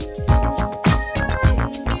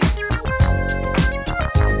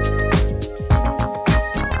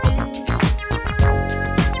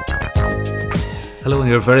Hello, and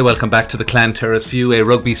you're very welcome back to the Clan Terrace View, a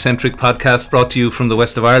rugby-centric podcast brought to you from the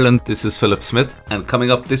west of Ireland. This is Philip Smith, and coming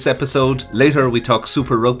up this episode, later we talk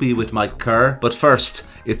Super Rugby with Mike Kerr, but first,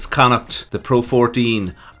 it's Connacht, the Pro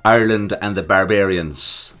 14, Ireland and the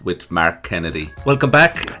Barbarians with Mark Kennedy. Welcome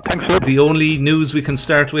back. Thanks, Philip. The only news we can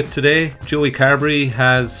start with today, Joey Carberry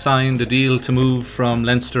has signed a deal to move from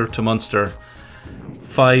Leinster to Munster.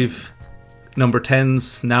 5 number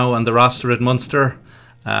 10s now on the roster at Munster.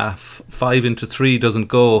 5 into 3 doesn't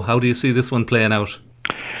go. How do you see this one playing out?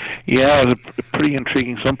 Yeah, it was a pretty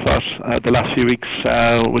intriguing subplot the last few weeks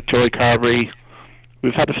with Joey Carberry.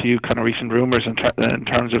 We've had a few kind of recent rumours in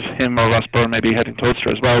terms of him or Ross Byrne maybe heading to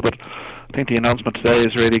Ulster as well, but I think the announcement today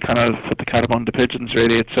is really kind of put the cat among the pigeons,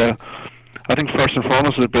 really. It's I think first and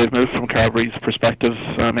foremost it's a brave move from Carberry's perspective.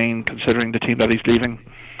 I mean, considering the team that he's leaving,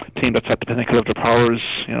 team that's at the pinnacle of their powers,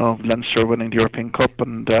 you know, Leinster winning the European Cup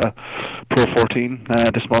and Pro 14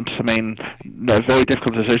 this month. I mean, a very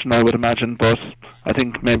difficult decision, I would imagine, but I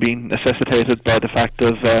think maybe necessitated by the fact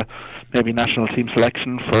of maybe national team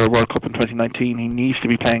selection for World Cup in 2019. He needs to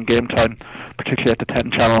be playing game time, particularly at the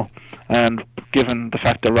 10 channel. And given the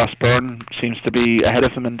fact that Ross Byrne seems to be ahead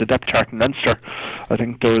of him in the depth chart in Leinster, I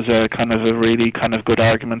think there was a kind of a really kind of good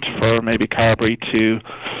argument for maybe Carberry to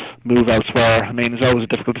move elsewhere. I mean, it's always a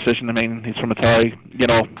difficult decision. I mean, he's from a Thai, you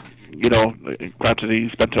know, granted he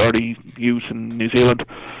spent early youth in New Zealand,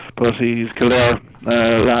 but he's a Kildare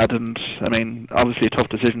lad, and I mean, obviously a tough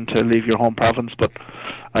decision to leave your home province, but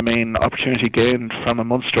I mean, opportunity gained from a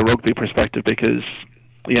Munster rugby perspective, because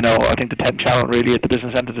you know, I think the 10 channel really at the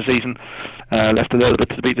business end of the season left a little bit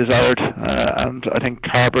to be desired, and I think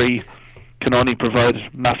Carberry can only provide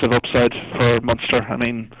massive upside for Munster. I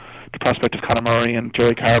mean, the prospect of Conor Murray and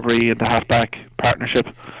Joey Carberry and the halfback partnership,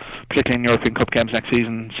 particularly in European Cup games next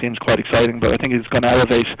season, seems quite exciting, but I think it's going to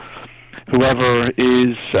elevate whoever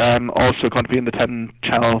is also going to be in the 10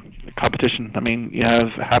 channel competition. I mean, you have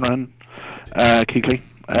Hanrahan, Keighley,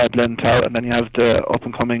 Blentow, and then you have the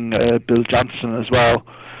up-and-coming Bill Johnston as well.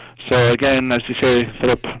 So again, as you say,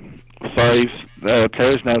 Philip, 5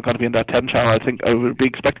 players now going to be in that 10 channel. I think I would be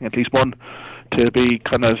expecting at least one to be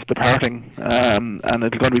kind of departing, and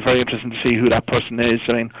it's going to be very interesting to see who that person is.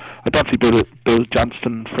 I mean, I don't see Bill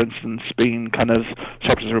Johnston, for instance, being kind of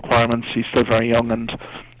subject to requirements. He's still very young and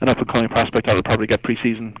an up-and-coming prospect that will probably get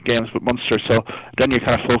pre-season games with Munster. So then you're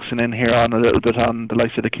kind of focusing in here on a little bit on the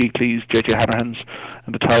likes of the Keighley's, JJ Hanrahans,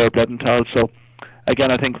 and the Tyler Bledenthal. So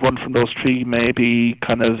again, I think one from those 3 may be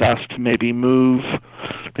kind of asked to maybe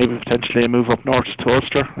potentially move up north to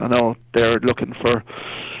Ulster. I know they're looking for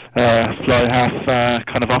fly half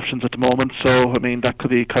kind of options at the moment, so I mean that could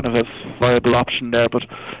be kind of a viable option there. But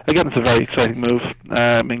again, it's a very exciting move.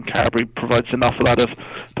 I mean, Carberry provides an awful lot of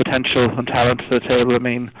potential and talent to the table. I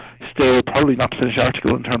mean, still probably not finished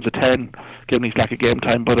article in terms of 10, given he's lack of game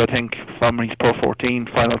time, but I think from his Pro 14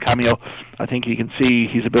 final cameo, I think you can see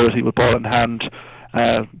his ability with ball in hand,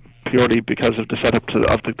 purely because of the setup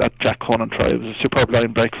of that Jack Conan try. It was a superb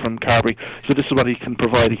line break from Carberry. So this is what he can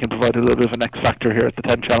provide. He can provide a little bit of an X factor here at the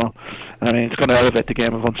 10 channel. And I mean, it's going to elevate the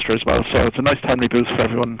game of Munster as well. So it's a nice timely boost for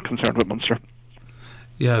everyone concerned with Munster.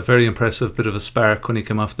 Yeah, very impressive bit of a spark when he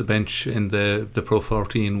came off the bench in the Pro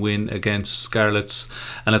 14 win against Scarlets.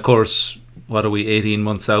 And of course, what are we, 18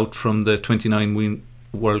 months out from the 29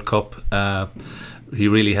 World Cup? He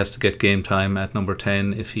really has to get game time at number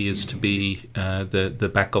 10 if he is to be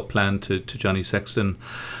the backup plan to Johnny Sexton.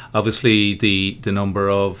 Obviously, the number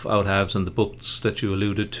of out-halves on the books that you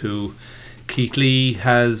alluded to. Keighley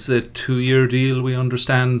has a 2-year deal, we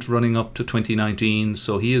understand, running up to 2019,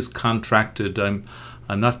 so he is contracted. I'm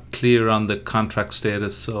not clear on the contract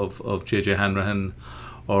status of JJ Hanrahan,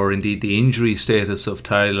 or indeed the injury status of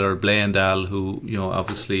Tyler Bleyendahl, who, you know,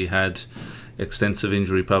 obviously had extensive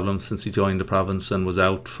injury problems since he joined the province and was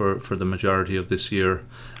out for the majority of this year.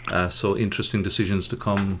 So interesting decisions to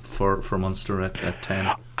come for Munster at 10.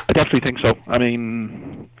 I definitely think so. I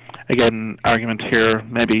mean, again, argument here,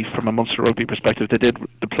 maybe from a Munster rugby perspective, they did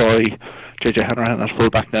deploy JJ Hanrahan as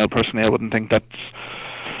fullback now. Personally, I wouldn't think that's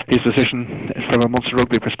his decision. From a Munster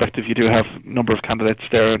rugby perspective, you do have a number of candidates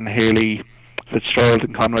there, and Haley, Fitzgerald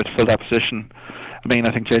and Conway to fill that position. I mean,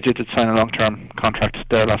 I think JJ did sign a long-term contract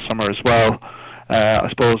there last summer as well. I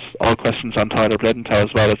suppose all questions on Tyler Bledenthal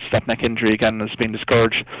as well. It's that neck injury again has been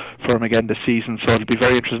discouraged for him again this season, so it'll be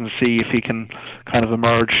very interesting to see if he can kind of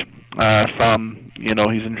emerge from, you know,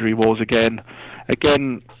 his injury woes again.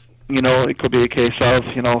 Again, you know, it could be a case of,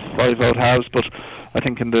 you know, 5 out halves, but I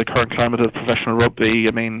think in the current climate of professional rugby,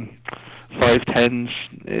 I mean, 5-10s.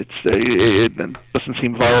 It doesn't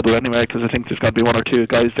seem viable anyway, because I think there's going to be one or two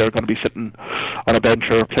guys that are going to be sitting on a bench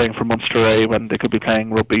or playing for Munster A when they could be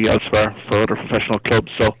playing rugby elsewhere for other professional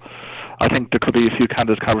clubs. So I think there could be a few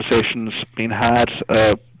candid conversations being had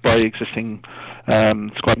by existing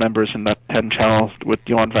squad members in that 10 channel with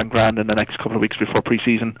Johan van Graan in the next couple of weeks before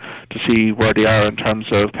pre-season to see where they are in terms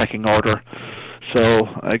of pecking order. So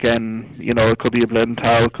again, it could be a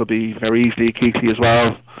Blentow, it could be very easily Keithley as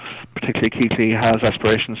well. Particularly Keithley has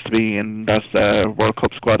aspirations to be in that World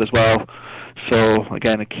Cup squad as well. So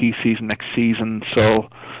again, a key season next season. So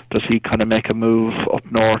does he kind of make a move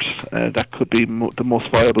up north? That could be the most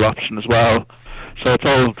viable option as well. So it's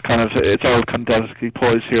all kind of delicately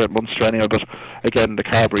poised here at Munster anyway. But again, the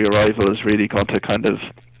Carberry arrival is really going to kind of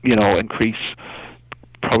increase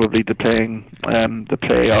probably the play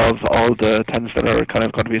of all the 10s that are kind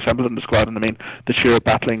of going to be assembled in the squad. And I mean, the sheer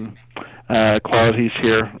battling qualities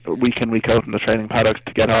here week in, week out in the training paddock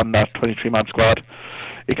to get on that 23-man squad,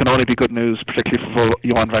 it can only be good news, particularly for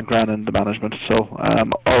Johan van Graan and the management. So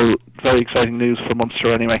all very exciting news for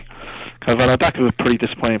Munster anyway. Because on the back of a pretty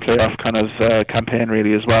disappointing playoff kind of campaign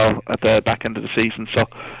really as well at the back end of the season. So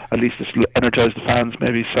at least it's energised the fans,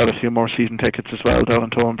 maybe sell a few more season tickets as well down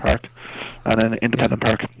in Towan Park and in Independent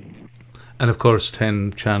Park. And of course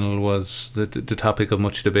 10 channel was the topic of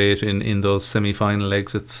much debate in those semi-final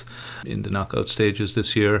exits in the knockout stages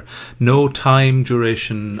this year. No time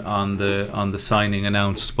duration on the signing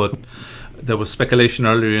announced, but there was speculation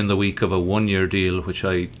earlier in the week of a 1-year deal, which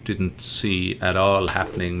I didn't see at all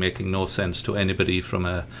happening, making no sense to anybody from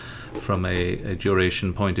a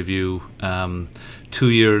duration point of view. 2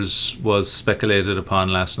 years was speculated upon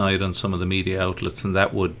last night on some of the media outlets, and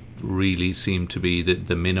that would really seem to be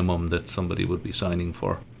the minimum that somebody would be signing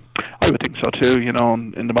for. I would think so too.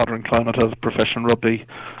 In the modern climate of professional rugby,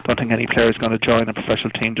 I don't think any player is going to join a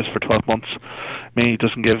professional team just for 12 months. I mean, it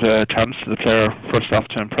doesn't give a chance to the player, first off,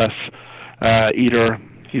 to impress either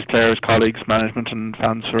his players, colleagues, management and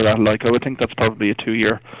fans for that. Like, I would think that's probably a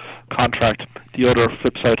 2-year contract. The other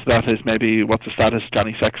flip side to that is maybe what's the status of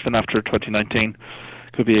Johnny Sexton after 2019.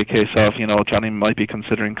 Could be a case of, Johnny might be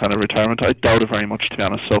considering kind of retirement. I doubt it very much, to be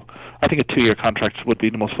honest. So I think a 2-year contract would be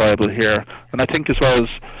the most viable here. And I think as well as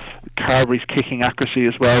Carberry's kicking accuracy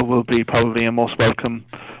as well will be probably a most welcome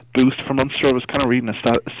boost for Munster. I was kind of reading a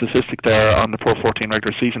statistic there on the Pro 14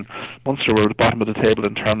 regular season. Munster were at the bottom of the table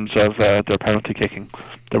in terms of their penalty kicking.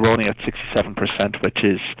 They were only at 67%, which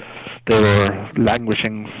is, they were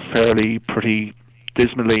languishing pretty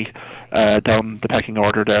dismally down the pecking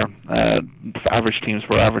order there. Average teams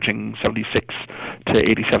were averaging 76 to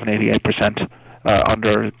 87, 88%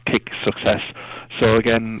 under kick success. So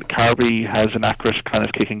again, Carberry has an accurate kind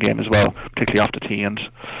of kicking game as well, particularly off the tee, and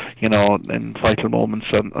in vital moments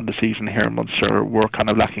on the season here in Munster, we're kind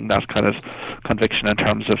of lacking that kind of conviction in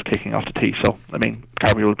terms of kicking off the tee. So I mean,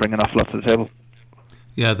 Carberry will bring an awful lot to the table.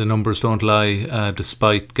 Yeah, the numbers don't lie.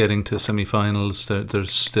 Despite getting to semi-finals,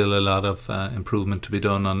 there's still a lot of improvement to be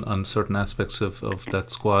done on certain aspects of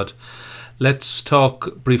that squad. Let's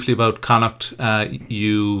talk briefly about Connacht.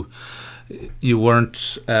 You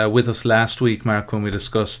weren't with us last week, Mark, when we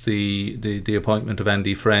discussed the appointment of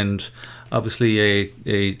Andy Friend. Obviously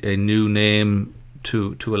a new name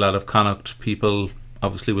to a lot of Connacht people.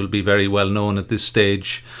 Obviously will be very well known at this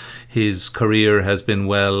stage. His career has been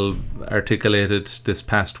well articulated this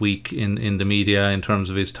past week in the media in terms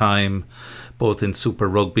of his time both in Super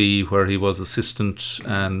Rugby, where he was assistant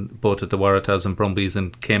and both at the Waratahs and Brumbies,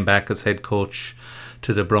 and came back as head coach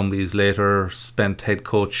to the Brumbies later, spent head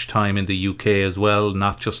coach time in the UK as well,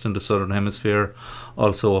 not just in the Southern Hemisphere,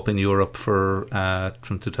 also up in Europe for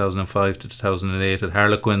from 2005 to 2008 at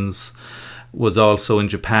Harlequins, was also in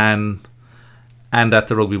Japan and at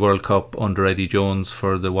the Rugby World Cup under Eddie Jones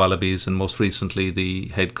for the Wallabies, and most recently the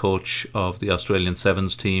head coach of the Australian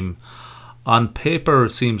Sevens team. On paper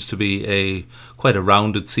seems to be quite a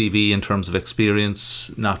rounded CV in terms of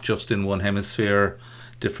experience, not just in one hemisphere,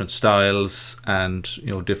 different styles and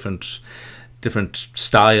different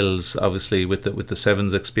styles obviously with the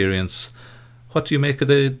Sevens experience. What do you make of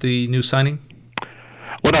the new signing?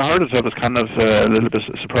 When I heard it, I was kind of a little bit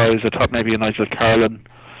surprised. I thought maybe a Nigel Carlin,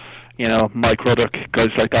 Mike Ruddock, guys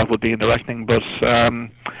like that would be in the reckoning. But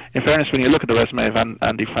in fairness, when you look at the resume of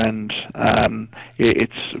Andy Friend,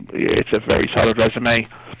 it's a very solid resume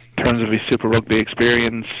in terms of his Super Rugby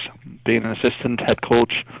experience, being an assistant head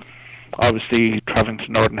coach, obviously travelling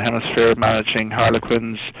to Northern Hemisphere, managing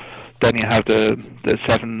Harlequins. Then you have the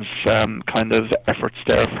Sevens kind of efforts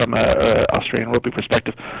there from a Australian rugby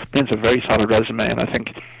perspective. It's a very solid resume, and I think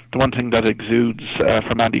the one thing that exudes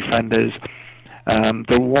from Andy Friend is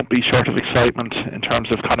there won't be short of excitement in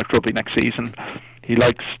terms of Connacht Rugby next season. He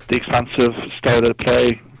likes the expansive style of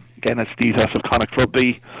play. Again, it's the ethos of Connacht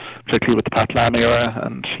Rugby, particularly with the Pat Lam era,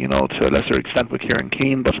 and to a lesser extent with Kieran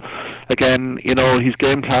Keane. But again, his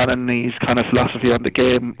game plan and his kind of philosophy on the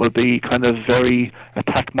game will be kind of very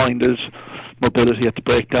attack-minded, mobility at the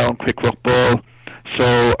breakdown, quick ruck ball.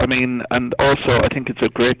 So, and also I think it's a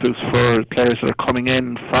great boost for players that are coming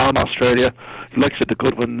in from Australia, like the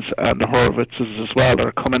Goodwins and the Horowitzes as well, that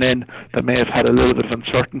are coming in that may have had a little bit of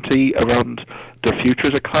uncertainty around their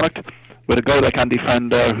futures at Connacht. With a guy like Andy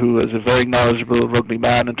Fender, who is a very knowledgeable rugby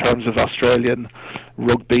man in terms of Australian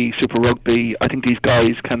rugby, Super Rugby, I think these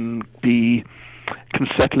guys can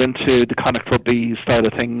settle into the Connacht Rugby style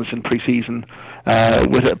of things in pre-season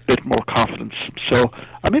with a bit more confidence. So,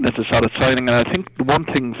 it's a solid signing, and I think the one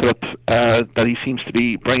thing, Philip, that he seems to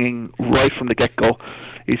be bringing right from the get-go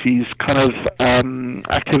is his kind of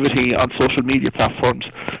activity on social media platforms.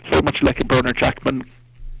 It's very much like a Bernard Jackman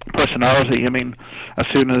personality. As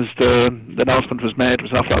soon as the announcement was made, there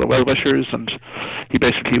was an awful lot of well-wishers, and he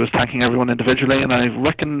basically was thanking everyone individually, and I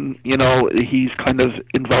reckon, his kind of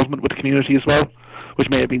involvement with the community as well, which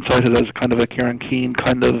may have been cited as kind of a Kieran Keane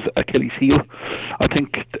kind of Achilles heel. I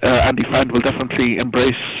think Andy Friend will definitely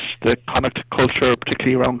embrace the Connacht culture,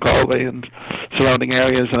 particularly around Galway and surrounding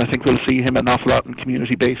areas, and I think we'll see him an awful lot in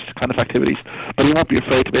community-based kind of activities. But he won't be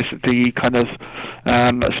afraid to basically kind of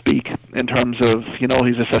speak in terms of,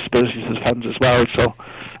 his accessibility to his fans as well. So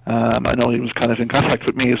I know he was kind of in contact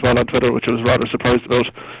with me as well on Twitter, which I was rather surprised about.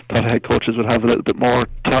 Thought head coaches would have a little bit more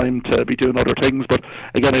time to be doing other things, but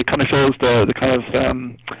again, it kind of shows the kind of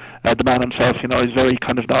the man himself. He's very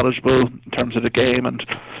kind of knowledgeable in terms of the game, and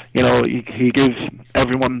he gives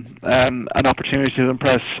everyone an opportunity to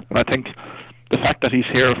impress. And I think the fact that he's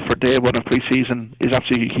here for day one of pre-season is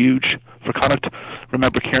absolutely huge for Connacht.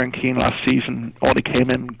 Remember, Kieran Keane last season only came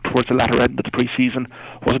in towards the latter end of the pre-season,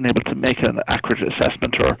 wasn't able to make an accurate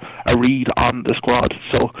assessment or a read on the squad.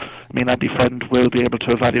 So, Andy Friend will be able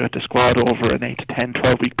to evaluate the squad over an 8 to 10,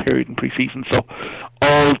 12-week period in pre-season. So,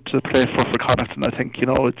 all to play for Connacht, and I think,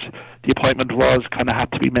 the appointment kind of had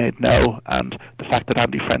to be made now, and the fact that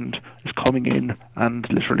Andy Friend is coming in and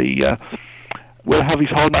literally will have his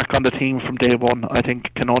hallmark on the team from day one, I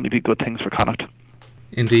think can only be good things for Connacht.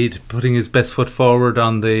 Indeed, putting his best foot forward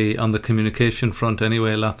on the communication front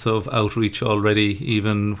anyway. Lots of outreach already,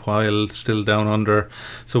 even while still down under.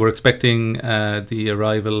 So we're expecting the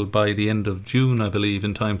arrival by the end of June, I believe,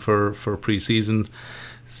 in time for pre-season.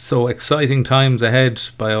 So exciting times ahead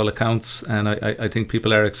by all accounts, and I think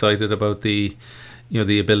people are excited about the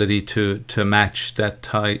ability to match that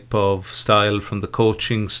type of style from the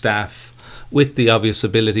coaching staff with the obvious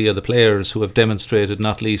ability of the players, who have demonstrated,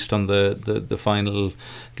 not least on the final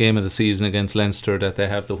game of the season against Leinster, that they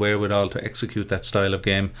have the wherewithal to execute that style of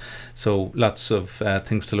game. So lots of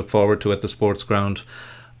things to look forward to at the sports ground.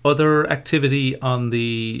 Other activity on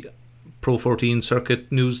the Pro 14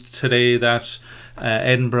 circuit news today that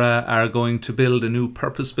Edinburgh are going to build a new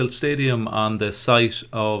purpose-built stadium on the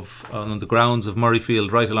grounds of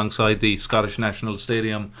Murrayfield, right alongside the Scottish National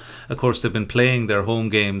Stadium. Of course, they've been playing their home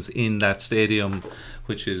games in that stadium,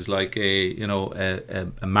 which is like a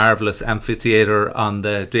marvellous amphitheatre on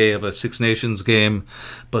the day of a Six Nations game,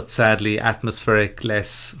 but sadly atmospheric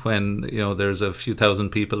less when there's a few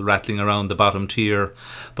thousand people rattling around the bottom tier.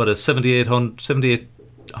 But a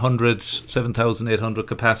 7,800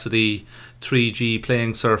 capacity 3G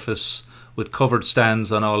playing surface with covered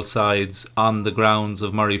stands on all sides on the grounds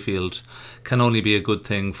of Murrayfield can only be a good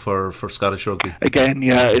thing for Scottish Rugby. Again,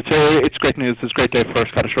 yeah, it's great news. It's a great day for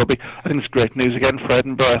Scottish Rugby. I think it's great news again for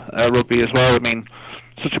Edinburgh Rugby as well.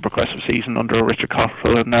 Such a progressive season under Richard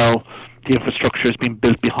Cotterill, and now the infrastructure has been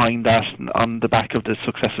built behind that on the back of the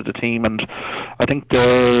success of the team, and I think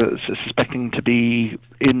they're suspecting to be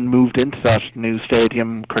moved into that new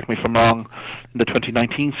stadium, correct me if I'm wrong, in the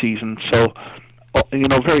 2019 season. So,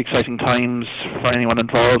 very exciting times for anyone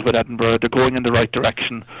involved with Edinburgh. They're going in the right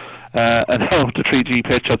direction. And now the 3G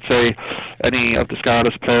pitch, I'd say any of the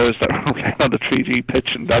Scarlets players that are playing on the 3G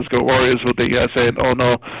pitch in Glasgow Warriors would be saying, oh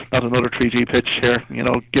no, not another 3G pitch here,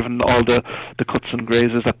 given all the cuts and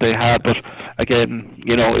grazes that they had. But again,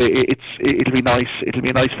 it'll be nice. It'll be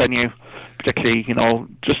a nice venue, particularly,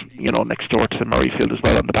 just, next door to Murrayfield as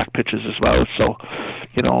well, on the back pitches as well. So,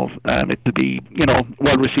 it'll be,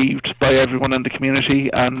 well received by everyone in the community,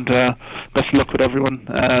 and best of luck with everyone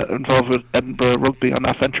involved with Edinburgh Rugby on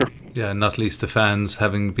that venture. Yeah, not least the fans,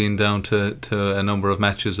 having been down to a number of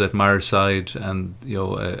matches at Marside, and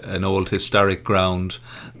an old historic ground,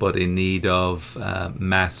 but in need of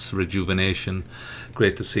mass rejuvenation.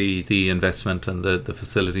 Great to see the investment and the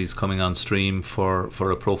facilities coming on stream for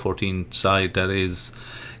a Pro 14 side that is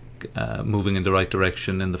moving in the right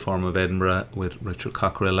direction in the form of Edinburgh, with Richard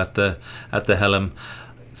Cockrell at the helm.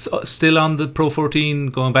 So, still on the Pro 14,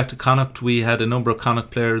 going back to Connacht, we had a number of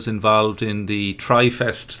Connacht players involved in the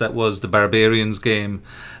Tri-Fest that was the Barbarians game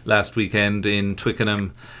last weekend in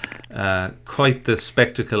Twickenham. Quite the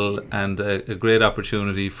spectacle, and a great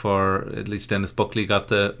opportunity for, at least Dennis Buckley got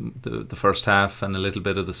the first half and a little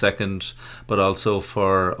bit of the second, but also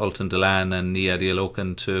for Ultan Delan and Nia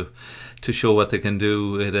Dialokan to show what they can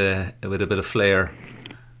do with a bit of flair.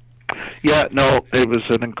 Yeah, no, it was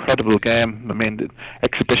an incredible game. I mean, the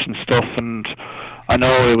exhibition stuff, and I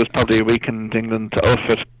know it was probably a weekend England to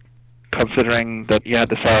outfit, considering that you had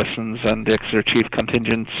the Saracens and the Exeter Chief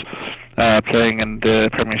contingents playing in the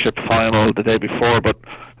Premiership final the day before, but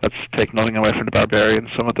that's take nothing away from the Barbarians.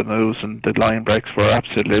 Some of the moves and the line breaks were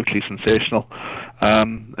absolutely sensational.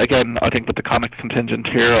 Again, I think with the Connacht contingent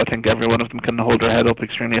here, I think every one of them can hold their head up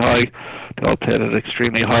extremely high. They all played at an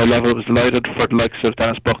extremely high level. I was delighted for the likes of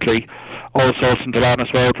Dennis Buckley, also St. Delan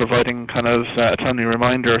as well, providing kind of a timely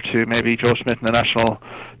reminder to maybe Joe Smith and the national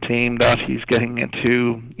team that he's getting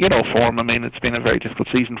into, form. I mean, it's been a very difficult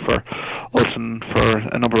season for Ulsan for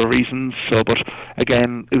a number of reasons. So, but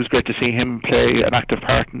again, it was great to see him play an active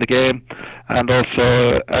part in the game, and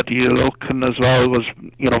also Dialokan as well was,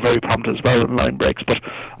 very prompt as well in line breaks. But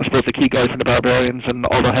I suppose the key guy for the Barbarians, and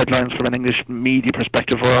all the headlines from an English media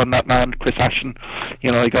perspective, were on that man, Chris Ashton. He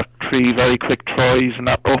got 3 very quick tries in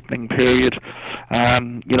that opening period.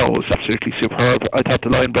 It was absolutely superb. I thought the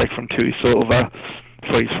line break from Tui Silva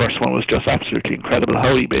for his first one was just absolutely incredible.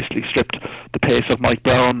 How he basically stripped the pace of Mike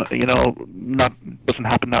Brown, doesn't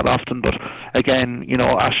happen that often, but again,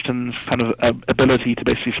 Ashton's kind of ability to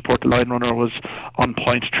basically support the line runner was on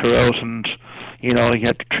point throughout, and he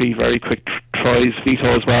had 3 very quick tries.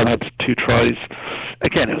 Vito as well had 2 tries.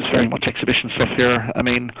 Again, it was very much exhibition stuff here. I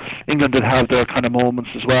mean, England did have their kind of moments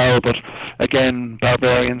as well, but again,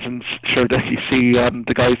 Barbarians, and sure that you see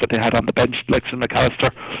the guys that they had on the bench, like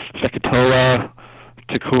McAllister, Fekitoa,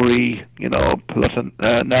 Takuri,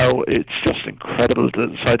 now it's just incredible,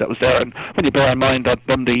 the side that was there. And when you bear in mind that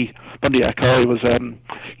Bundy Akai was,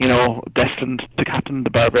 destined to captain the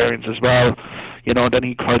Barbarians as well, then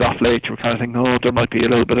he cried off late. You were kind of thinking, there might be a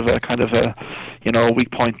little bit of a kind of a,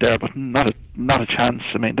 weak point there, but not a chance.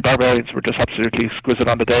 I mean, the Barbarians were just absolutely exquisite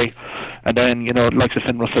on the day. And then, like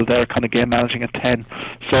Finn Russell there, kind of game managing at 10.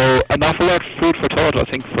 So an awful lot of food for thought, I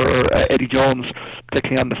think, for Eddie Jones,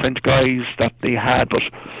 particularly on the French guys that they had. But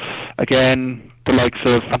again, the likes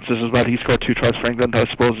of Francis as well, he scored 2 tries for England, I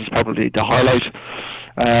suppose, is probably the highlight.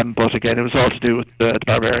 But again, it was all to do with the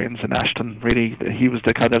Barbarians and Ashton. Really, he was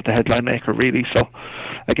the kind of the headline maker, really. So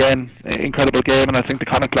again, incredible game, and I think the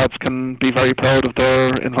Connacht lads can be very proud of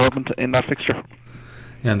their involvement in that fixture.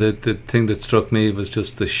 And the thing that struck me was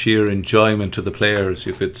just the sheer enjoyment of the players.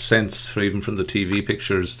 You could sense, even from the TV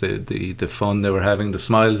pictures, the fun they were having, the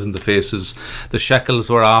smiles on the faces. The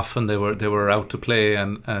shackles were off, and they were out to play.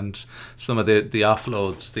 And some of the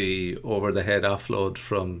offloads, the over the head offload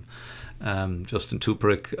from Justin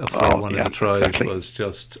Tuperik for one of the tries, was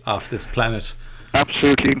just off this planet.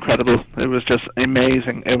 Absolutely incredible. It was just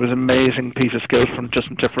amazing. It was an amazing piece of skill from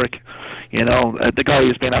Justin Tuperik. The guy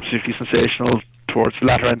has been absolutely sensational towards the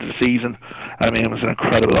latter end of the season. I mean, it was an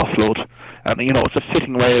incredible offload. And, it's a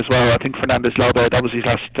fitting way as well. I think Fernandez Laube, that was his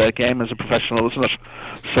last game as a professional, wasn't it?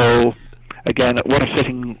 So, again, what a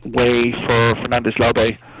fitting way for Fernandez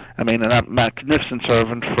Laube. I mean, a magnificent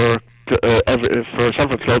servant for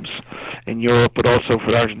several clubs in Europe, but also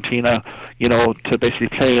for Argentina, to basically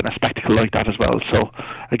play in a spectacle like that as well. So,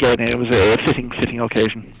 again, it was a fitting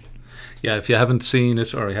occasion. Yeah, if you haven't seen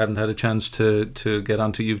it, or you haven't had a chance to get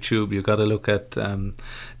onto YouTube, you've got to look at that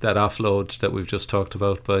offload that we've just talked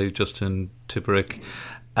about by Justin Tuperik.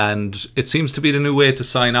 And it seems to be the new way to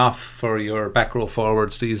sign off for your back row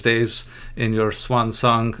forwards these days in your swan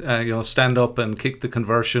song. Stand up and kick the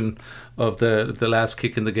conversion of the last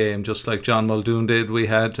kick in the game, just like John Muldoon did. We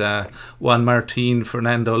had Juan Martin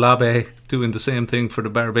Fernando Labe doing the same thing for the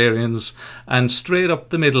Barbarians, and straight up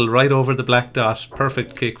the middle, right over the black dot,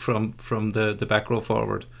 perfect kick from the back row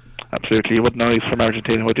forward. Absolutely, you wouldn't know he's from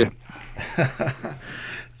Argentina, would you?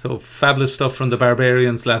 So fabulous stuff from the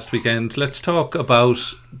Barbarians last weekend. Let's talk about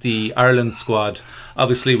the Ireland squad.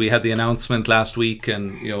 Obviously, we had the announcement last week,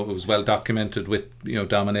 and it was well documented with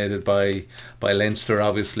dominated by Leinster,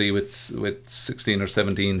 obviously with 16 or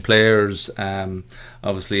 17 players.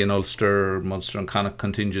 Obviously, an Ulster, Munster, and Connacht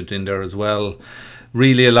contingent in there as well.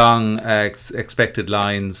 Really along expected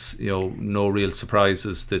lines. No real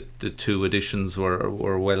surprises. That the two additions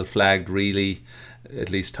were well flagged. Really, at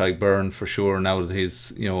least Ty Byrne for sure. Now that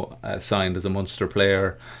he's signed as a Munster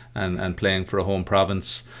player and playing for a home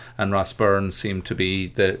province, and Ross Byrne seemed to be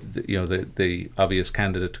the obvious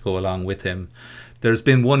candidate to go along with him. There's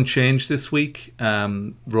been one change this week.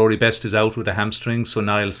 Rory Best is out with a hamstring, so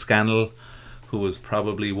Niall Scannell, who was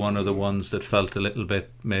probably one of the ones that felt a little bit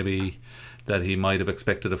maybe that he might have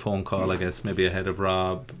expected a phone call, I guess, maybe ahead of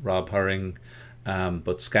Rob Herring.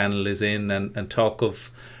 But Scannell is in, and talk of,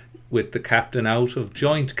 with the captain out, of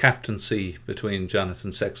joint captaincy between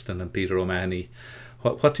Jonathan Sexton and Peter O'Mahony.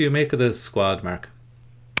 What do you make of the squad, Mark?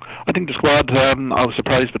 I think the squad, I was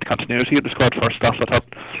surprised with the continuity of the squad first off. I thought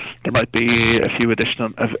there might be a few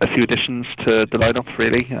additions to the lineup,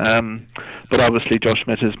 really. But obviously Joe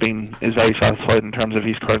Schmidt is very satisfied in terms of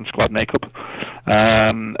his current squad makeup.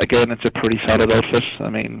 Again, it's a pretty solid outfit. I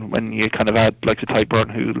mean, when you kind of add like the Ty Byrne,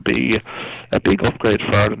 who will be a big upgrade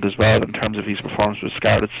for Ireland as well in terms of his performance with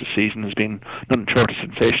Scarlets this season, has been nothing short of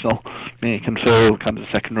sensational. I mean, he can fill kind of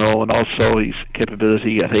the second row, and also his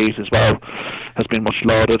capability at 8 as well has been much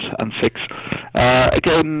lauded, and 6.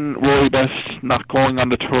 Again, Rory Best not going on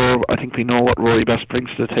the tour. I think we know what Rory Best brings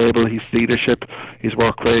to the table. His leadership, his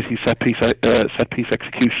work rate, his set piece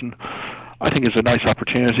execution. I think it's a nice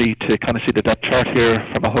opportunity to kind of see the depth chart here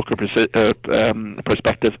from a hooker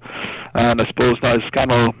perspective. And I suppose now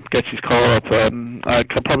Scannell gets his call up. I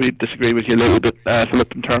can probably disagree with you a little bit,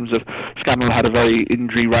 Philip, in terms of Scannell had a very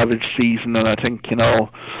injury-ravaged season, and I think,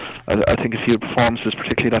 I think a few performances,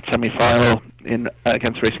 particularly that semi-final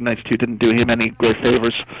against Racing 92, didn't do him any great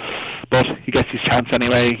favours. But he gets his chance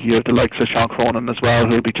anyway. You have the likes of Sean Cronin as well,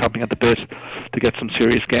 who will be chomping at the bit to get some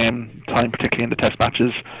serious game time, particularly in the test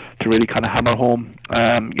matches, to really kind of hammer home,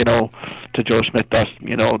 to Joe Schmidt that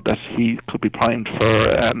he could be primed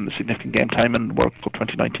for significant game time in World Cup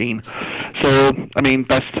 2019. So, I mean,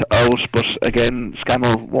 Best out, but again,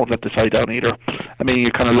 Scannell won't let the side down either. I mean,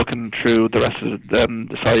 you're kind of looking through the rest of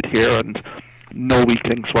the side here, and no weak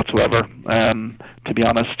links whatsoever, to be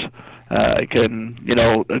honest. Again,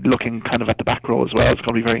 looking kind of at the back row as well, it's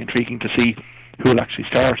going to be very intriguing to see who will actually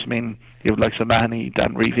start. I mean, you have like Mahoney,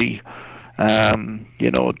 Dan Reevy,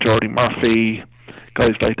 Jordy Murphy,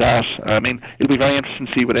 guys like that. I mean, it'll be very interesting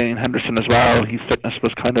to see with Ian Henderson as well. His fitness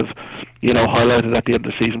was kind of, highlighted at the end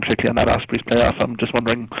of the season, particularly on that Ospreys playoff. I'm just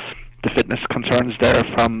wondering the fitness concerns there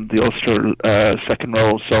from the Ulster second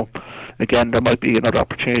row. So, again, there might be another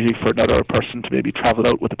opportunity for another person to maybe travel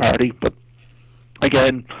out with the party. But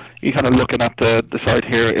again, you're kind of looking at the side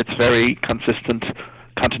here. It's very consistent,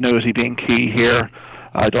 continuity being key here.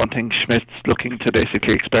 I don't think Schmidt's looking to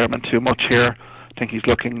basically experiment too much here. I think he's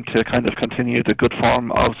looking to kind of continue the good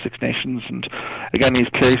form of Six Nations, and again, he's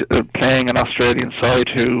playing an Australian side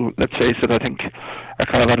who, let's face it, I think are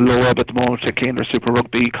kind of at a low ebb at the moment, particularly in their Super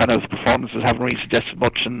Rugby kind of performances haven't really suggested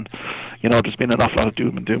much, and there's been an awful lot of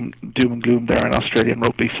doom and gloom there in Australian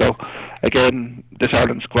rugby. So again, this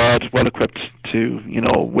Ireland squad well equipped to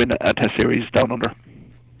win a Test series down under.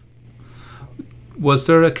 Was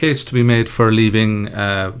there a case to be made for leaving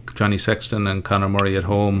Johnny Sexton and Conor Murray at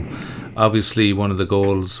home? Obviously, one of the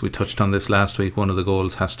goals, we touched on this last week, one of the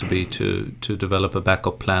goals has to be to develop a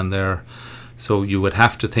backup plan there. So you would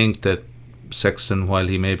have to think that Sexton, while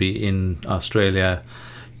he may be in Australia,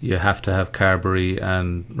 you have to have Carberry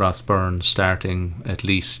and Ross Byrne starting at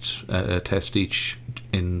least a test each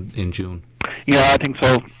in June. Yeah, I think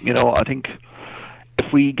so. I think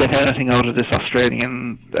if we get anything out of this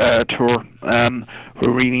Australian tour, we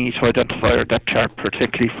really need to identify our depth chart,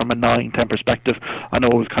 particularly from a 9-10 perspective. I know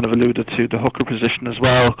we've kind of alluded to the hooker position as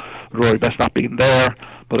well, Rory Best not being there,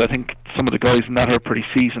 but I think some of the guys in that are pretty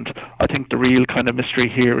seasoned. I think the real kind of mystery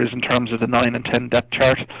here is in terms of the 9 and 10 depth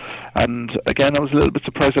chart. And again, I was a little bit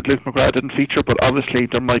surprised that Luke McGrath didn't feature, but obviously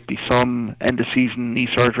there might be some end of season knee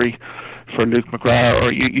surgery for Luke McGrath,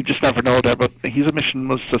 or you just never know there, but his omission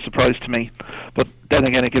was a surprise to me. But then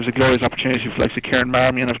again, it gives a glorious opportunity for like Kieran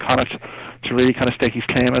Marmion of Connacht to really kind of stake his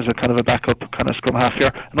claim as a kind of a backup kind of scrum half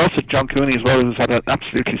here, and also John Cooney as well, who's had an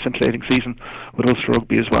absolutely scintillating season with Ulster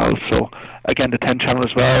Rugby as well. So again, the 10 channel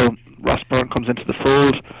as well, Ross Byrne comes into the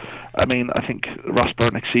fold. I mean, I think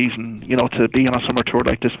Rossburn next season, to be on a summer tour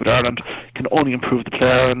like this with Ireland can only improve the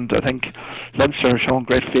player, and I think Leinster has shown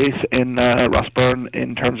great faith in Rossburn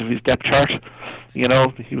in terms of his depth chart. He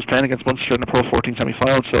was playing against Munster in the Pro 14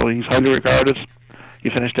 semi-final, so he's highly regarded. He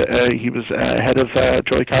finished. He was ahead of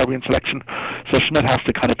Joey Carberry in selection, so Schmidt has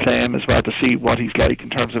to kind of play him as well to see what he's like in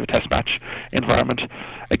terms of a test match environment.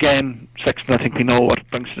 Again, Sexton, I think we know what it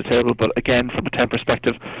brings to the table, but again, from a 10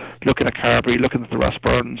 perspective, looking at Carberry, looking at the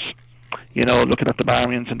Rossburns, looking at the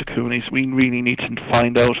Marions and the Coonies, we really need to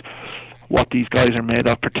find out what these guys are made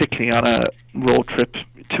of, particularly on a road trip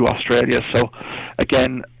to Australia. So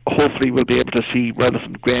again, hopefully we'll be able to see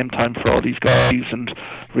relevant game time for all these guys, and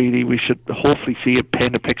really we should hopefully see it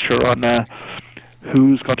paint a picture on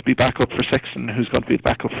who's going to be back up for Sexton, who's going to be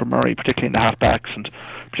back up for Murray, particularly in the halfbacks, and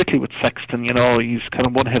particularly with Sexton, he's kind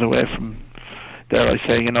of one hit away from, dare I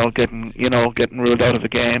say, getting ruled out of the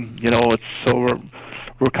game. It's so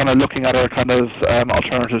we're kind of looking at our kind of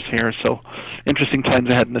alternatives here. So interesting times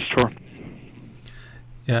ahead in this tour.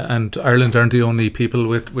 Yeah, and Ireland aren't the only people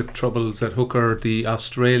with troubles at hooker. The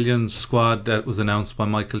Australian squad that was announced by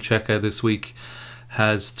Michael Cheika this week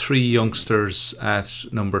has 3 youngsters at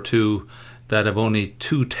number 2 that have only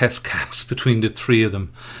 2 test caps between the 3 of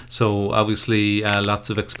them. So obviously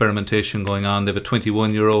lots of experimentation going on. They have a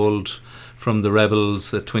 21-year-old from the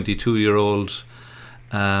Rebels, a 22-year-old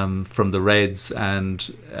from the Reds,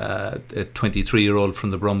 and a 23-year-old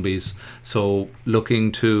from the Brumbies. So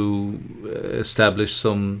looking to establish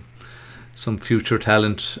some future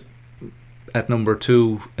talent at number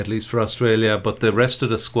 2, at least for Australia. But the rest of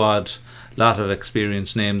the squad, a lot of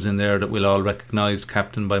experienced names in there that we'll all recognise,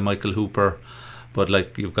 captained by Michael Hooper. But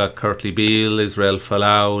like, you've got Curtly Beale, Israel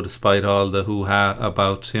Folau, despite all the hoo-ha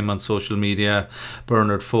about him on social media,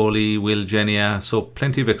 Bernard Foley, Will Genia, so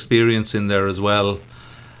plenty of experience in there as well.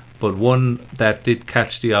 But one that did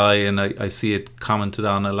catch the eye, and I see it commented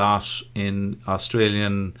on a lot in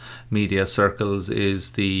Australian media circles,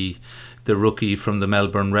 is the rookie from the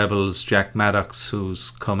Melbourne Rebels, Jack Maddox,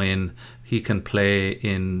 who's come in. He can play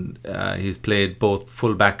he's played both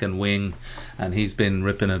fullback and wing, and he's been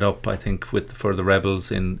ripping it up, I think, for the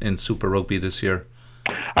Rebels in Super Rugby this year.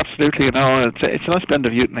 Absolutely, it's a nice blend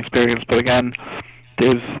of youth and experience, but again,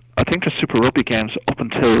 I think the Super Rugby games up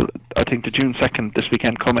until I think the June 2nd this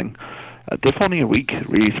weekend coming, they've only a week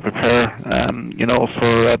really to prepare,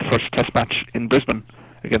 for the first test match in Brisbane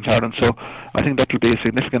against Ireland. So I think that will be a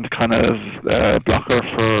significant kind of blocker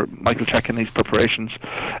for Michael Cheika in these preparations.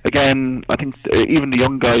 Again, I think even the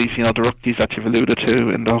young guys, the rookies that you've alluded to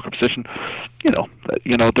in the hooker position, they're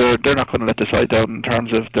not going to let this eye down in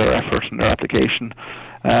terms of their effort and their application.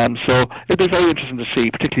 So it'll be very interesting to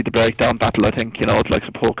see, particularly the breakdown battle. I think, like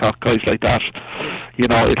some Pocock, guys like that,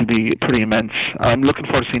 it'll be pretty immense. I'm looking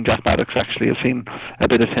forward to seeing Jack Maddox, actually. I've seen a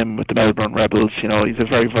bit of him with the Melbourne Rebels. He's a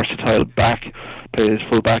very versatile back, plays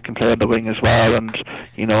full back and play on the wing as well, and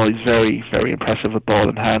he's very, very impressive with ball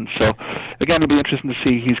in hand. So again, it'll be interesting to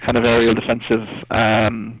see his kind of aerial defensive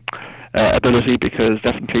ability, because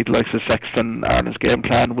definitely the likes of Sexton, Ireland's game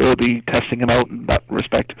plan will be testing him out in that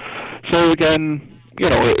respect. So again,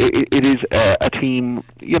 it is a team,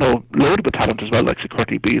 loaded with talent as well, like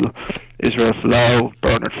Curtly Beale, Israel Folau,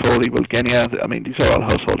 Bernard Foley, Will Genia. I mean, these are all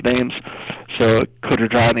household names. So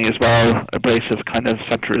Kudradrani as well, abrasive kind of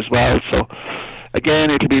centre as well. So again,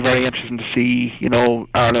 it'll be very interesting to see,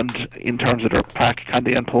 Ireland in terms of their pack, can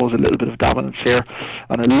they impose a little bit of dominance here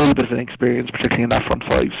and a little bit of an experience, particularly in that front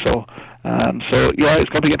 5. So yeah, it's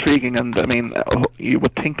going to be intriguing, and I mean, you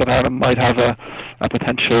would think that Ireland might have a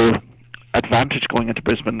potential advantage going into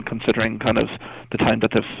Brisbane, considering kind of the time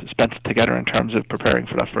that they've spent together in terms of preparing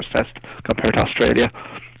for that first test, compared to Australia,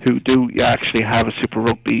 who do actually have a Super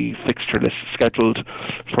Rugby fixture list scheduled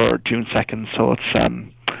for June 2nd.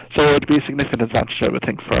 So it'd be a significant advantage, I would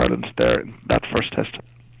think, for Ireland there in that first test.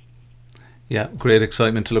 Yeah, great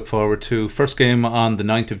excitement to look forward to. First game on the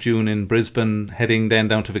 9th of June in Brisbane, heading then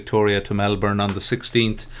down to Victoria to Melbourne on the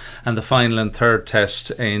 16th, and the final and third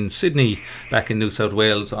test in Sydney back in New South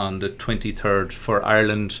Wales on the 23rd for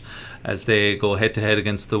Ireland as they go head to head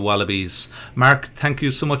against the Wallabies. Mark, thank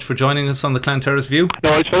you so much for joining us on the Terrace View.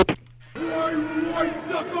 No, it's hope.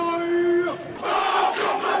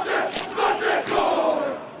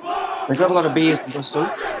 They've got a lot of beers in Bristol.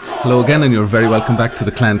 Hello again, and you're very welcome back to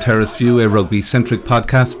the Terrace View, a rugby-centric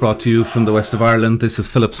podcast brought to you from the west of Ireland. This is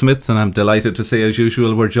Philip Smith, and I'm delighted to say, as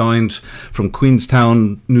usual, we're joined from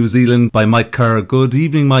Queenstown, New Zealand, by Mike Kerr. Good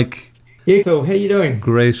evening, Mike. Yeah, cool. How you doing?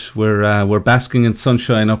 Great. We're basking in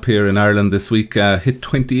sunshine up here in Ireland this week. Hit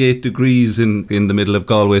 28 degrees in the middle of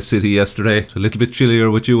Galway City yesterday. A little bit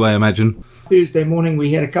chillier with you, I imagine. Thursday morning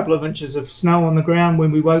we had a couple of inches of snow on the ground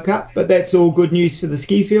when we woke up, but that's all good news for the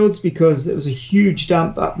ski fields because it was a huge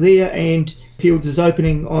dump up there, and fields is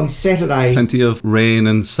opening on Saturday. Plenty of rain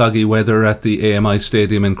and soggy weather at the AMI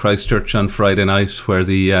Stadium in Christchurch on Friday night, where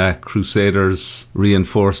the Crusaders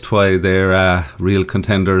reinforced why they're real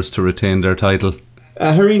contenders to retain their title.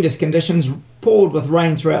 Horrendous conditions, poured with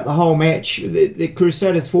rain throughout the whole match. The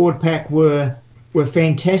Crusaders forward pack were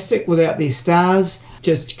fantastic without their stars.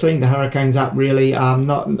 Just cleaned the Hurricanes up, really.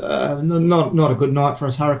 Not a good night for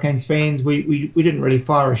us Hurricanes fans. We didn't really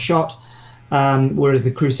fire a shot, whereas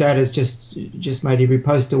the Crusaders just made every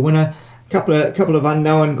post a winner. Couple of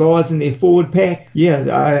unknown guys in their forward pack.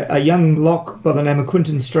 Yeah, a young lock by the name of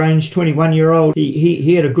Quinton Strange, 21-year-old.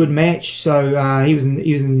 He had a good match. So he was in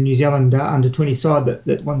the New Zealand under 20 side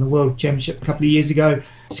that won the World Championship a couple of years ago.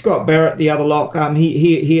 Scott Barrett, the other lock,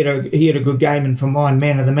 he had a good game, and for mine,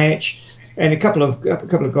 man of the match. And a couple of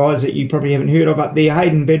guys that you probably haven't heard of up there.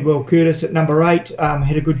 Hayden Bedwell Curtis at number 8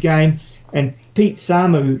 had a good game, and Pete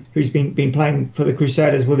Samu, who's been playing for the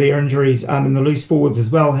Crusaders with their injuries in the loose forwards as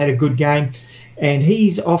well, had a good game. And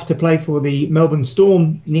he's off to play for the Melbourne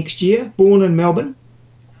Storm next year, born in Melbourne.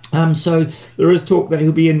 So there is talk that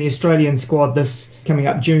he'll be in the Australian squad this coming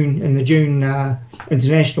up June, in the June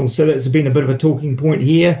International. So that's been a bit of a talking point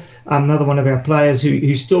here. Another one of our players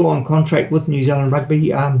who's still on contract with New Zealand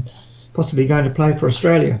Rugby, possibly going to play for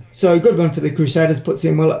Australia. So a good one for the Crusaders, puts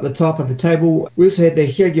them well at the top of the table. We also had the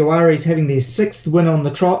Jaguares having their 6th win on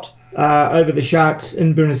the trot over the Sharks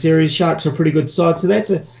in Buenos Aires. Sharks are a pretty good side, so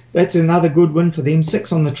that's another good win for them.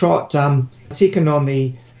 6 on the trot, second on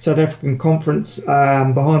the South African Conference,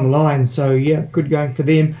 behind the Lions. So yeah, good going for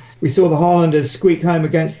them. We saw the Highlanders squeak home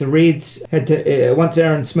against the Reds. Once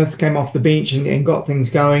Aaron Smith came off the bench and got things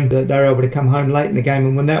going, they were able to come home late in the game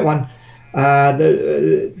and win that one.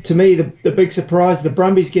 To me, the big surprise, the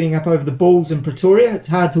Brumbies getting up over the Bulls in Pretoria. It's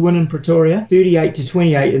hard to win in Pretoria,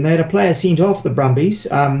 38-28, and they had a player sent off, the Brumbies.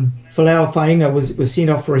 Folau Fainga was sent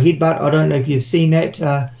off for a headbutt. I don't know if you've seen that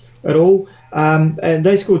at all. And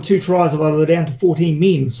they scored 2 tries while they were down to 14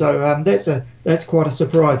 men. So that's quite a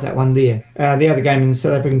surprise, that one there. The other game in the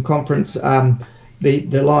South African Conference,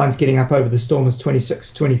 the Lions getting up over the Stormers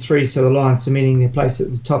 26-23. So the Lions cementing their place at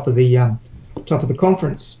the top of the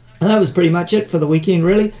conference. And that was pretty much it for the weekend,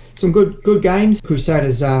 really. Some good games.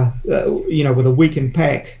 Crusaders, with a weakened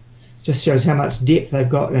pack, just shows how much depth they've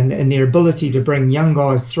got and their ability to bring young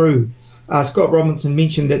guys through. Scott Robinson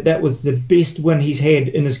mentioned that was the best win he's had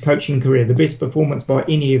in his coaching career, the best performance by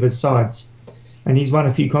any of his sides. And he's won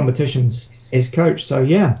a few competitions as coach, so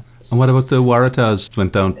yeah. And what about the Waratahs?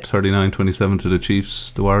 Went down 39-27 to the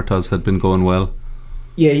Chiefs. The Waratahs had been going well.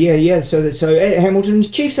 Yeah. So at Hamilton,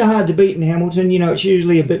 Chiefs are hard to beat in Hamilton. It's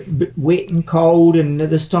usually a bit wet and cold, and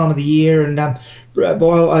this time of the year. And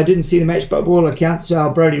I didn't see the match, but by all accounts,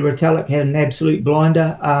 Brodie Retallick had an absolute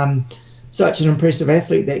blinder. Such an impressive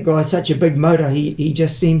athlete, that guy. Such a big motor. He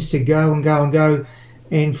just seems to go and go and go.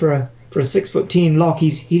 And for a 6'10" lock,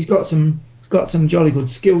 he's got some jolly good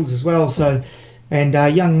skills as well. So, and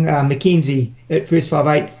young Mackenzie at first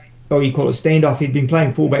 5/8, or you call it standoff. He'd been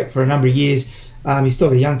playing fullback for a number of years. He's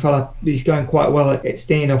still a young fella. He's going quite well at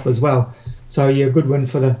standoff as well. So yeah, good win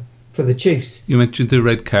for the Chiefs. You mentioned the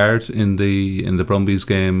red card in the Brumbies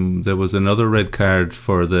game. There was another red card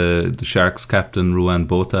for the Sharks captain Ruan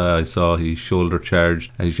Botha. I saw he shoulder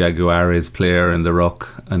charged a Jaguares player in the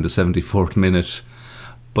ruck in the 74th minute.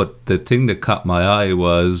 But the thing that caught my eye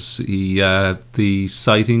was the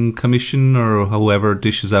citing commission, or whoever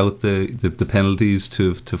dishes out the penalties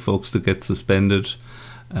to folks that get suspended.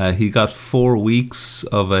 He got 4 weeks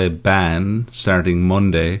of a ban starting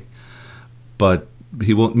Monday, but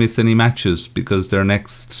he won't miss any matches because their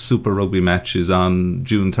next Super Rugby match is on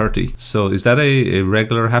June 30. So is that a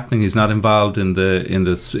regular happening? He's not involved in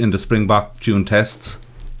the Springbok June tests.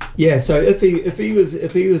 Yeah. So if he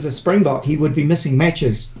was a Springbok, he would be missing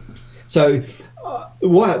matches. So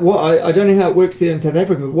what I don't know how it works there in South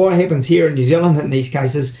Africa, but what happens here in New Zealand in these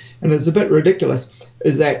cases, and it's a bit ridiculous,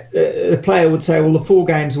 is that a player would say, well, the 4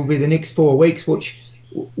 games will be the next 4 weeks, which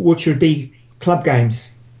would be club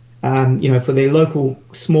games, for their local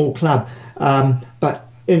small club. But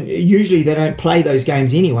usually they don't play those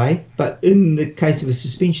games anyway. But in the case of a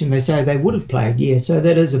suspension, they say they would have played. Yeah, so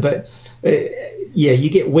that is a bit. You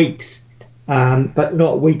get weeks, but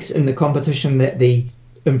not weeks in the competition that the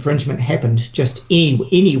infringement happened, just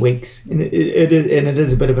any weeks, and it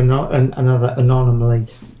is a bit of another anomaly.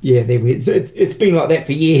 Yeah, it's been like that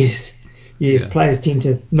for years. Yes, yeah. Players tend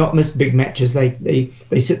to not miss big matches. They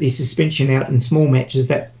sit their suspension out in small matches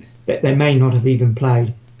that they may not have even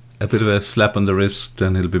played. a bit of a slap on the wrist,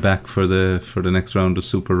 and he'll be back for the next round of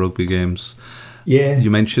Super Rugby games. Yeah. You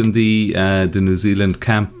mentioned the New Zealand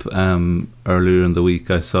camp earlier in the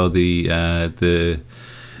week. I saw the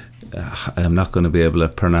I'm not going to be able to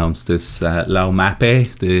pronounce this.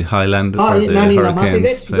 Laumape, the Highlander for the Hurricanes.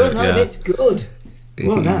 That's good. No, that's good.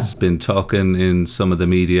 Well He's been talking in some of the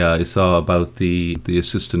media. I saw about the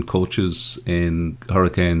assistant coaches in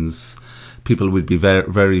Hurricanes. People would be very,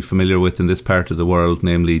 very familiar with in this part of the world,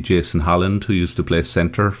 namely Jason Holland, who used to play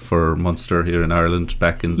centre for Munster here in Ireland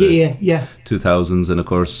back in the 2000s, and of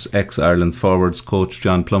course ex-Ireland's forwards coach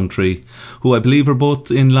John Plumtree, who I believe are both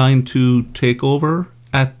in line to take over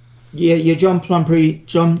at... John Plumtree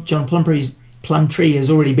has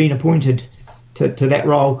already been appointed to that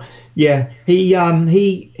role. Yeah, he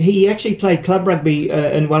actually played club rugby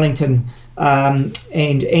in Wellington and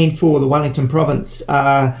for the Wellington province.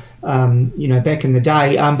 Back in the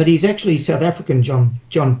day, but he's actually South African, John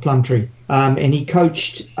Plumtree, and he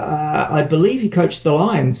coached, I believe he coached the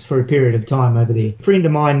Lions for a period of time over there. A friend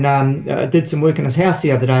of mine did some work in his house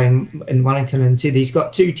the other day in Wellington and said he's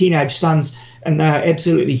got 2 teenage sons and they're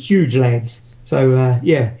absolutely huge lads. So,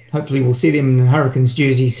 hopefully we'll see them in Hurricanes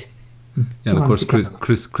jerseys. Yeah, and of course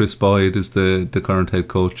Chris Boyd is the current head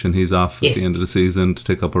coach, and he's off at the end of the season to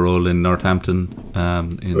take up a role in Northampton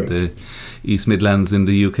in the East Midlands in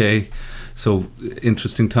the UK. So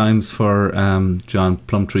interesting times for John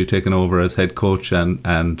Plumtree taking over as head coach,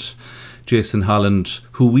 and Jason Holland,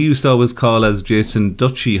 who we used to always call as Jason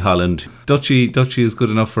Dutchy Holland. Dutchy is good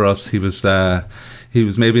enough for us. He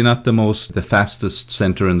was maybe not the fastest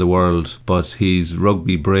centre in the world, but he's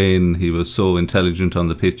rugby brain. He was so intelligent on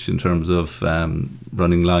the pitch in terms of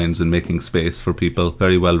running lines and making space for people.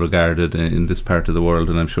 Very well regarded in this part of the world,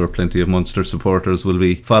 and I'm sure plenty of Munster supporters will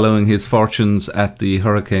be following his fortunes at the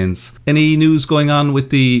Hurricanes. Any news going on with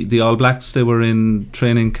the All Blacks? They were in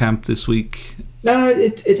training camp this week. No,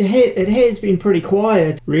 it has been pretty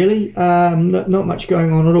quiet, really. Not much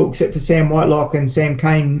going on at all, except for Sam Whitelock and Sam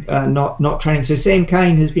Cane not training. So Sam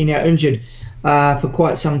Cane has been out injured for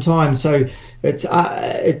quite some time. So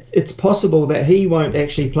it's possible that he won't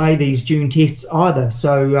actually play these June tests either.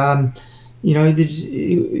 So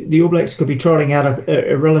the All Blacks could be trotting out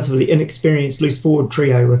a relatively inexperienced loose forward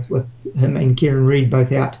trio with him and Kieran Reid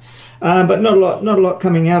both out. But not a lot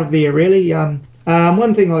coming out of there, really.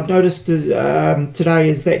 One thing I've noticed is today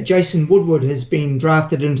is that Jason Woodward has been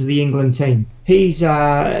drafted into the England team. He's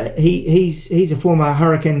a former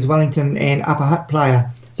Hurricanes Wellington and Upper Hutt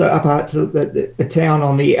player. So Upper Hutt's a town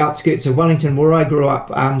on the outskirts of Wellington where I grew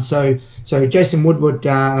up. So Jason Woodward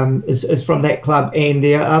is from that club, and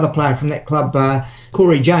the other player from that club,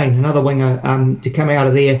 Corey Jane, another winger, to come out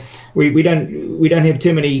of there. We don't have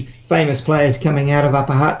too many famous players coming out of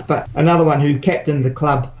Upper Hutt, but another one who captained the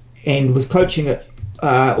club and was coaching it,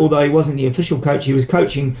 although he wasn't the official coach, he was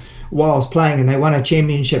coaching whilst playing, and they won a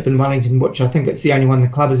championship in Wellington, which I think it's the only one the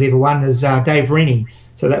club has ever won, is Dave Rennie.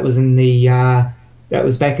 So that was that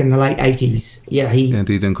was back in the late 80s. Yeah,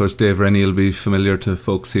 Indeed, and of course Dave Rennie will be familiar to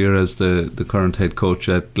folks here as the current head coach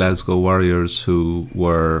at Glasgow Warriors, who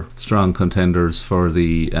were strong contenders for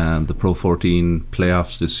the Pro 14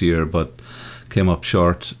 playoffs this year, but came up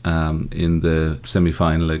short in the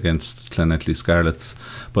semi-final against Clonettley Scarlets,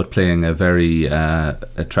 but playing a very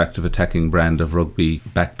attractive attacking brand of rugby,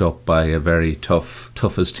 backed up by a very tough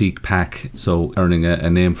as teak pack, so earning a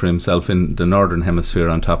name for himself in the Northern Hemisphere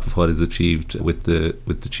on top of what he's achieved with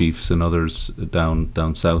the Chiefs and others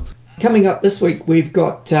down south. Coming up this week, we've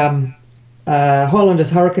got Highlanders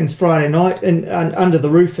Hurricanes Friday night under the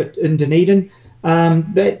roof in Dunedin.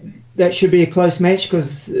 That should be a close match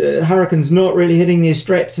because Hurricanes not really hitting their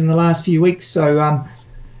straps in the last few weeks, so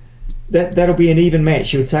that'll be an even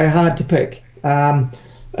match, you would say, hard to pick. And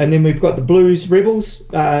then we've got the Blues Rebels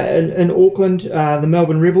in Auckland, the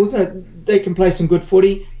Melbourne Rebels. They can play some good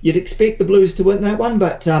footy. You'd expect the Blues to win that one,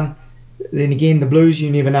 but then again, the Blues, you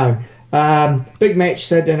never know. Big match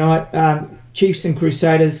Saturday night, Chiefs and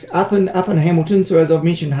Crusaders up in Hamilton. So as I've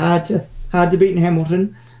mentioned, hard to beat in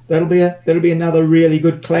Hamilton. That'll be another really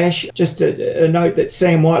good clash. Just a note that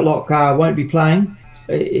Sam Whitelock won't be playing.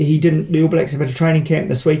 The All Blacks have had a training camp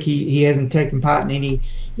this week. He hasn't taken part in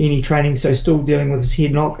any training, so still dealing with his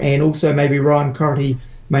head knock. And also maybe Ryan Corty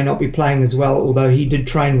may not be playing as well, although he did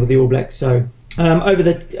train with the All Blacks. So over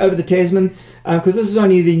the Tasman, because this is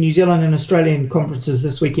only the New Zealand and Australian conferences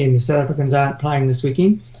this weekend. The South Africans aren't playing this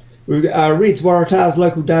weekend. Reds Waratahs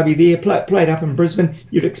local derby there, played up in Brisbane.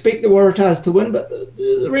 You'd expect the Waratahs to win, but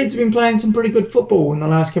the Reds have been playing some pretty good football in the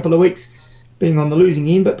last couple of weeks, being on the losing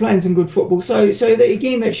end, but playing some good football. So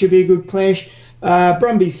again, that should be a good clash.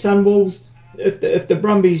 Brumbies Sunwolves, if the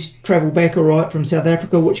Brumbies travel back all right from South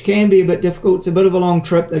Africa, which can be a bit difficult, it's a bit of a long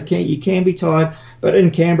trip. You can be tired, but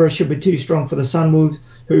in Canberra should be too strong for the Sunwolves,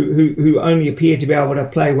 who only appear to be able to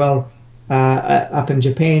play well up in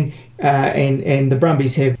Japan. And the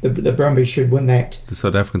Brumbies the Brumbies should win that. The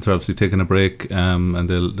South Africans are obviously taking a break, and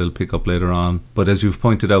they'll pick up later on. But as you've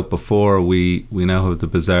pointed out before, we now have the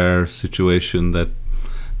bizarre situation that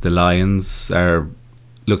the Lions are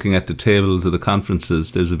looking at the tables of the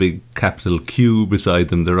conferences. There's a big capital Q beside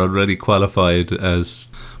them. They're already qualified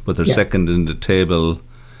but they're second in the table,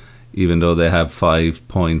 even though they have 5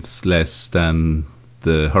 points less than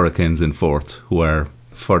the Hurricanes in fourth, who are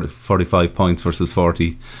 45 points versus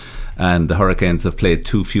 40. And the Hurricanes have played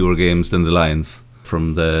 2 fewer games than the Lions.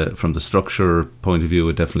 From the structure point of view,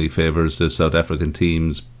 it definitely favours the South African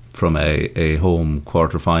teams from a home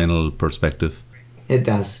quarter-final perspective. It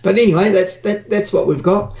does. But anyway, that's what we've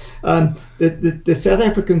got. The South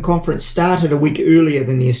African conference started a week earlier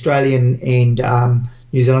than the Australian and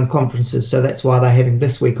New Zealand conferences, so that's why they're having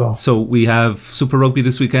this week off. So we have Super Rugby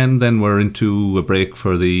this weekend, then we're into a break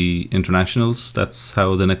for the internationals. That's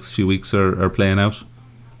how the next few weeks are playing out.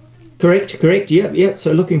 Correct. Yep.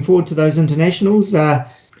 So looking forward to those internationals.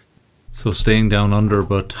 So staying down under,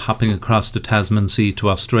 but hopping across the Tasman Sea to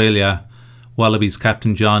Australia, Wallabies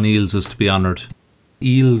captain John Eales is to be honoured.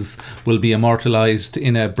 Eales will be immortalised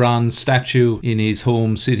in a bronze statue in his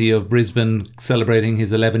home city of Brisbane, celebrating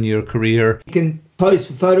his 11-year career. You can pose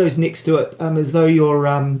for photos next to it, as though you're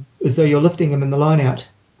lifting him in the line out.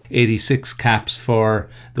 86 caps for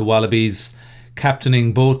the Wallabies,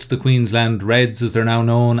 captaining both the Queensland Reds, as they're now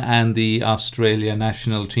known, and the Australia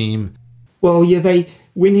national team. Well, yeah,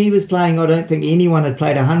 when he was playing, I don't think anyone had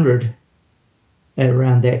played 100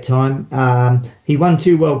 around that time. He won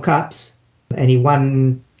 2 World Cups. And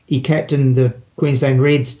he captained the Queensland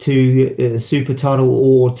Reds to a super title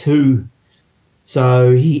or 2.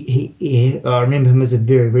 So I remember him as a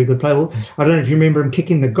very, very good player. I don't know if you remember him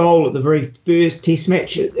kicking the goal at the very first Test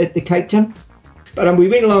match at the Cape Town. But we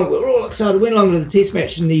went along. We were all excited. Went along to the Test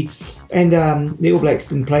match, and the All Blacks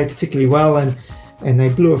didn't play particularly well, and they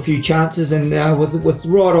blew a few chances. And with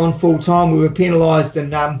right on full time, we were penalised,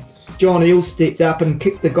 and John Eales stepped up and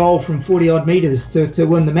kicked the goal from 40 odd metres to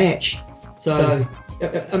win the match. So,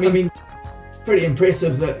 I mean, pretty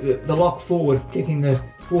impressive that the lock forward kicking the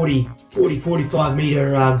 45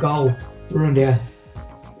 metre goal ruined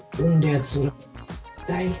our sort of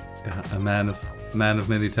day. A man of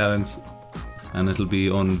many talents, and it'll be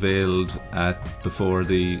unveiled before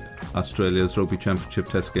the Australia's Rugby Championship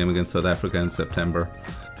Test game against South Africa in September.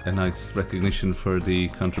 A nice recognition for the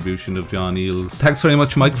contribution of John Eales. Thanks very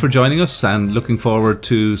much, Mike, for joining us, and looking forward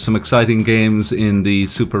to some exciting games in the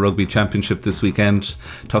Super Rugby Championship this weekend.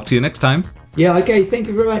 Talk to you next time. Yeah, okay. Thank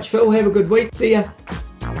you very much, Phil. Have a good week. See ya.